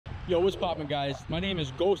Yo, what's poppin', guys? My name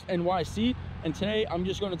is GHOSTNYC, and today I'm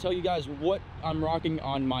just going to tell you guys what I'm rocking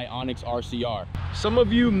on my Onyx RCR. Some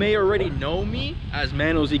of you may already know me as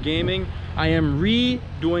ManOZ Gaming. I am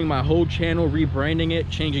redoing my whole channel, rebranding it,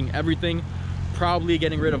 changing everything, probably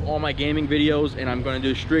getting rid of all my gaming videos, and I'm going to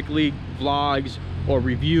do strictly vlogs or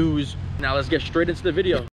reviews. Now let's get straight into the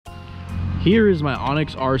video. Here is my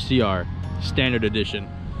Onyx RCR Standard Edition.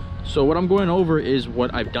 So what I'm going over is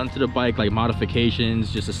what I've done to the bike, like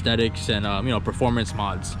modifications, just aesthetics, and you know, performance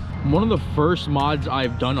mods. One of the first mods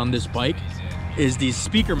I've done on this bike is these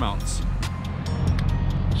speaker mounts.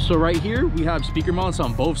 So right here we have speaker mounts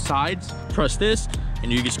on both sides. Press this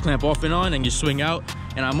and you just clamp off and on and you swing out.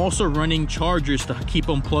 And I'm also running chargers to keep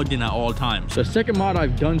them plugged in at all times. The second mod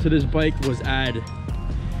I've done to this bike was add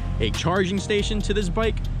a charging station to this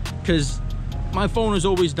bike, because my phone is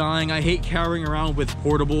always dying. I hate carrying around with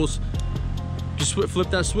portables. Just flip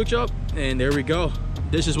that switch up and there we go.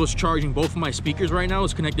 This is what's charging both of my speakers right now.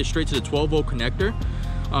 It's connected straight to the 12-volt connector.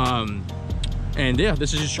 And yeah,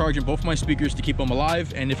 this is just charging both of my speakers to keep them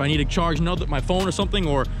alive. And if I need to charge my phone or something,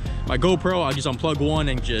 or my GoPro, I just unplug one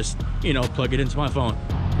and just, you know, plug it into my phone.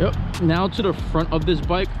 Yep. Now to the front of this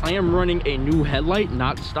bike, I am running a new headlight,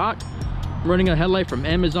 not stock. I'm running a headlight from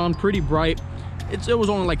Amazon, pretty bright. It was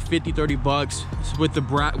only like 50-30 bucks. With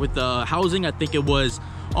the housing, I think it was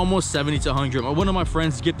almost 70 to 100. One of my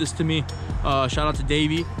friends gifted this to me. Shout out to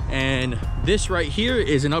Davey. And this right here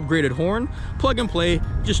is an upgraded horn, plug and play,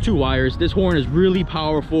 just 2 wires. This horn is really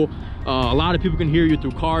powerful. A lot of people can hear you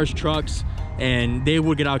through cars, trucks, and they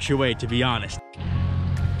will get out your way, to be honest.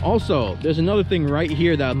 Also, there's another thing right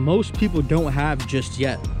here that most people don't have just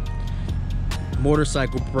yet: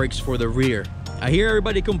 motorcycle brakes for the rear. I hear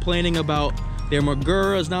everybody complaining about their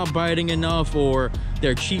Magura's not biting enough, or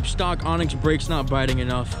their cheap stock Onyx brakes not biting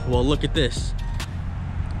enough. Well, look at this.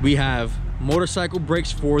 We have motorcycle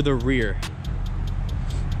brakes for the rear.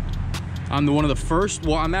 I'm one of the first,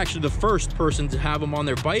 well, I'm actually the first person to have them on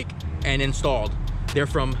their bike and installed. They're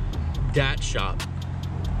from DAT Shop.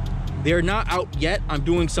 They're not out yet. I'm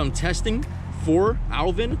doing some testing for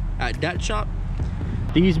Alvin at DAT Shop.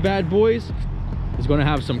 These bad boys is gonna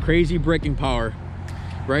have some crazy braking power.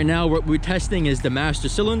 Right now, what we're testing is the master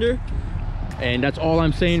cylinder, and that's all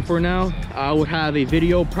I'm saying for now. I will have a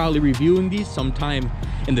video probably reviewing these sometime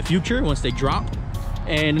in the future once they drop.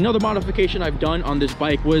 And another modification I've done on this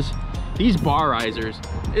bike was these bar risers.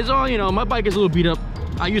 It's all, you know, my bike is a little beat up.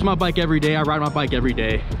 I use my bike every day. I ride my bike every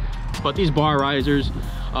day. But these bar risers,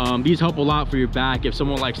 these help a lot for your back if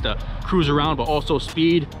someone likes to cruise around, but also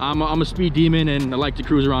speed. I'm a speed demon and I like to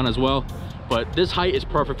cruise around as well. But this height is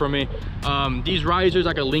perfect for me. These risers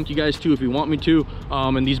I can link you guys to if you want me to.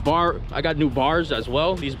 And these I got new bars as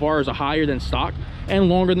well. These bars are higher than stock and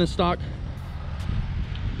longer than stock.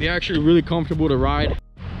 They're actually really comfortable to ride.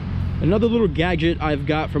 Another little gadget I've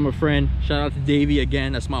got from a friend, shout out to Davey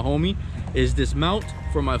again, that's my homie, is this mount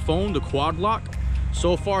for my phone, the quad lock.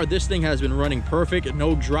 So far this thing has been running perfect,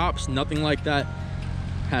 no drops, nothing like that.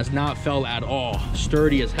 Has not fell at all,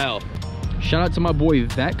 sturdy as hell. Shout out to my boy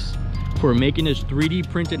Vex for making this 3D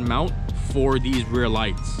printed mount for these rear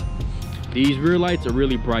lights. These rear lights are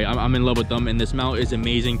really bright. I'm in love with them, and this mount is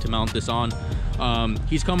amazing to mount this on.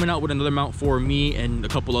 He's coming out with another mount for me and a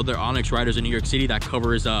couple other Onyx riders in New York City that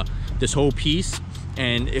covers this whole piece,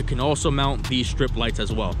 and it can also mount these strip lights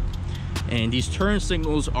as well. And these turn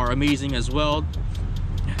signals are amazing as well.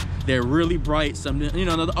 They're really bright. Some, you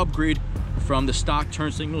know, another upgrade from the stock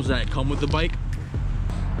turn signals that come with the bike.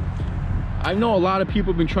 I know a lot of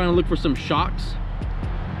people have been trying to look for some shocks,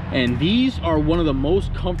 and these are one of the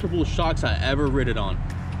most comfortable shocks I ever ridden on.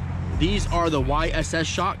 These are the YSS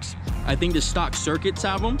shocks. I think the stock circuits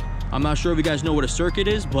have them. I'm not sure if you guys know what a circuit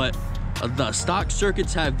is, but the stock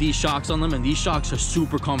circuits have these shocks on them, and these shocks are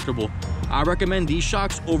super comfortable. I recommend these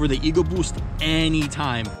shocks over the Ego Boost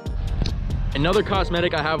anytime. Another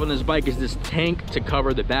cosmetic I have on this bike is this tank to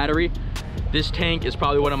cover the battery. This tank is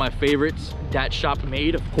probably one of my favorites. DAT Shop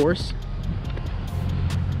made, of course.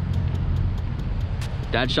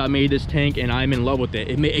 DAT Shop made this tank and I'm in love with it.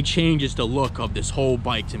 It changes the look of this whole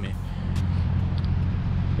bike to me.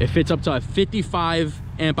 It fits up to a 55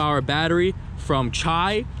 amp hour battery from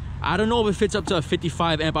Chai. I don't know if it fits up to a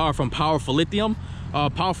 55 amp hour from Powerful Lithium.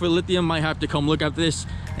 Powerful Lithium might have to come look at this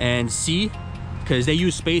and see, because they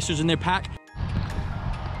use spacers in their pack.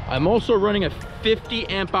 I'm also running a 50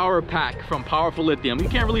 amp hour pack from Powerful Lithium. You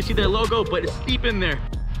can't really see their logo, but it's deep in there.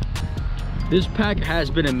 This pack has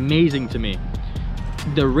been amazing to me.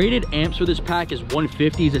 The rated amps for this pack is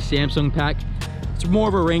 150, it's a Samsung pack. It's more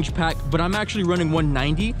of a range pack, but I'm actually running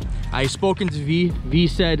 190. I spoken to V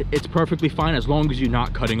said it's perfectly fine as long as you're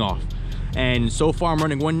not cutting off. And so far I'm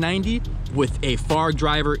running 190 with a far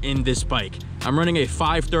driver in this bike. I'm running a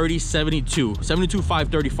 530 72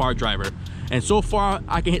 530 far driver. And so far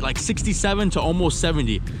I can hit like 67 to almost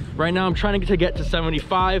 70. Right now I'm trying to get to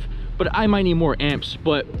 75, but I might need more amps.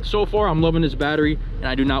 But so far I'm loving this battery, and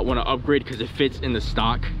I do not want to upgrade because it fits in the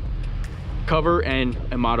stock cover and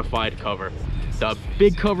a modified cover. The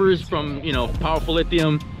big covers from, you know, Powerful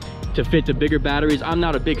Lithium to fit the bigger batteries, I'm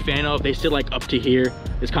not a big fan of. They sit like up to here.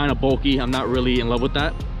 It's kind of bulky. I'm not really in love with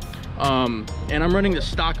that. And I'm running the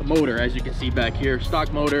stock motor, as you can see back here.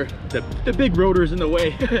 Stock motor, the big rotor's in the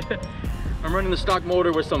way. I'm running the stock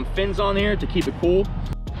motor with some fins on here to keep it cool.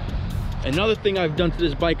 Another thing I've done to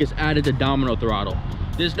this bike is added the domino throttle.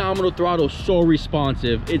 This domino throttle is so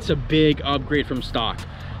responsive. It's a big upgrade from stock.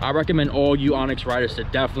 I recommend all you Onyx riders to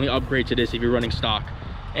definitely upgrade to this if you're running stock.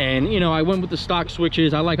 And you know, I went with the stock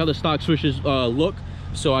switches. I like how the stock switches look,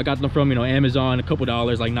 so I got them from, you know, Amazon, a couple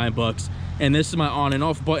dollars, like $9. And this is my on and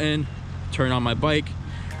off button. Turn on my bike.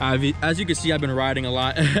 As you can see, I've been riding a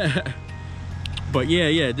lot. But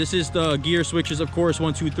yeah, this is the gear switches, of course,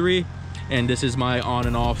 1, 2, 3, and this is my on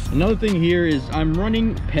and off. Another thing here is I'm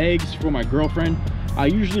running pegs for my girlfriend. I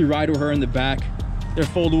usually ride with her in the back. They're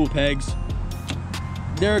foldable pegs.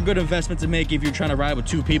 They're a good investment to make if you're trying to ride with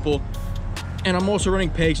 2 people. And I'm also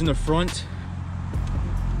running pegs in the front.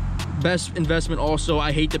 Best investment also,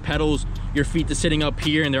 I hate the pedals. Your feet are sitting up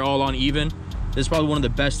here and they're all uneven. This is probably one of the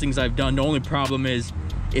best things I've done. The only problem is,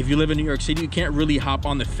 if you live in New York City, you can't really hop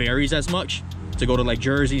on the ferries as much to go to like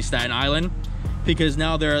Jersey, Staten Island, because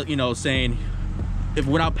now they're, you know, saying if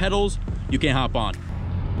without pedals, you can't hop on.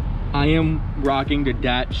 I am rocking the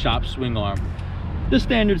DAT shop swing arm. The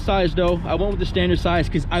standard size though. I went with the standard size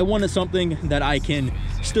because I wanted something that I can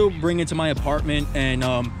still bring into my apartment and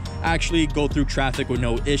actually go through traffic with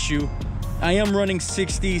no issue. I am running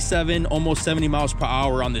 67, almost 70 miles per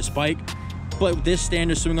hour on this bike, but this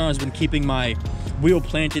standard swing arm has been keeping my wheel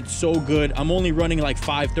planted so good. I'm only running like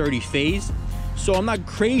 530 phase, so I'm not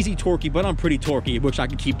crazy torquey, but I'm pretty torquey, which I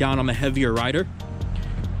can keep down. I'm a heavier rider.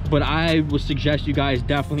 But I would suggest you guys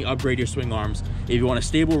definitely upgrade your swing arms if you want a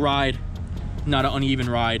stable ride, not an uneven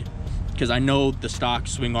ride, because I know the stock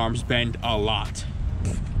swing arms bend a lot.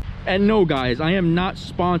 And no guys, I am not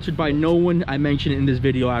sponsored by no one I mentioned in this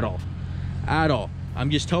video at all. I'm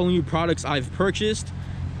just telling you products I've purchased.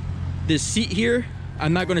 This seat here,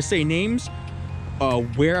 I'm not going to say names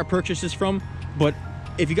where I purchased this from, but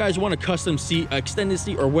if you guys want a custom seat, extended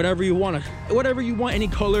seat, or whatever you want, any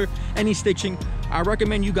color, any stitching, I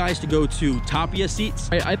recommend you guys to go to Tapia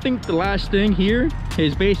Seats. I think the last thing here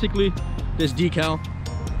is basically this decal,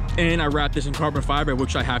 and I wrapped this in carbon fiber,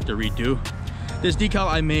 which I have to redo. This decal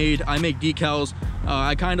I make decals.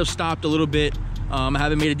 I kind of stopped a little bit. I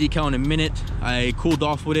haven't made a decal in a minute. I cooled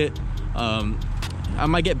off with it. I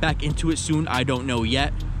might get back into it soon, I don't know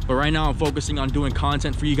yet, but right now I'm focusing on doing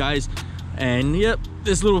content for you guys. And yep,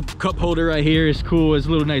 this little cup holder right here is cool. It's a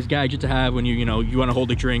little nice gadget to have when you want to hold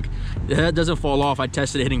a drink. That doesn't fall off. I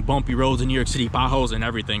tested it hitting bumpy roads in New York City, potholes and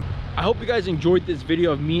everything. I hope you guys enjoyed this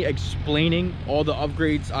video of me explaining all the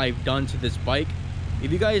upgrades I've done to this bike.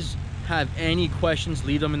 If you guys have any questions,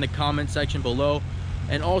 leave them in the comment section below,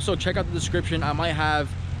 and also check out the description. I might have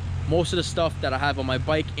most of the stuff that I have on my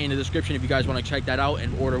bike in the description if you guys want to check that out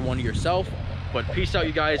and order one yourself. But peace out,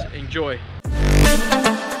 you guys. Enjoy.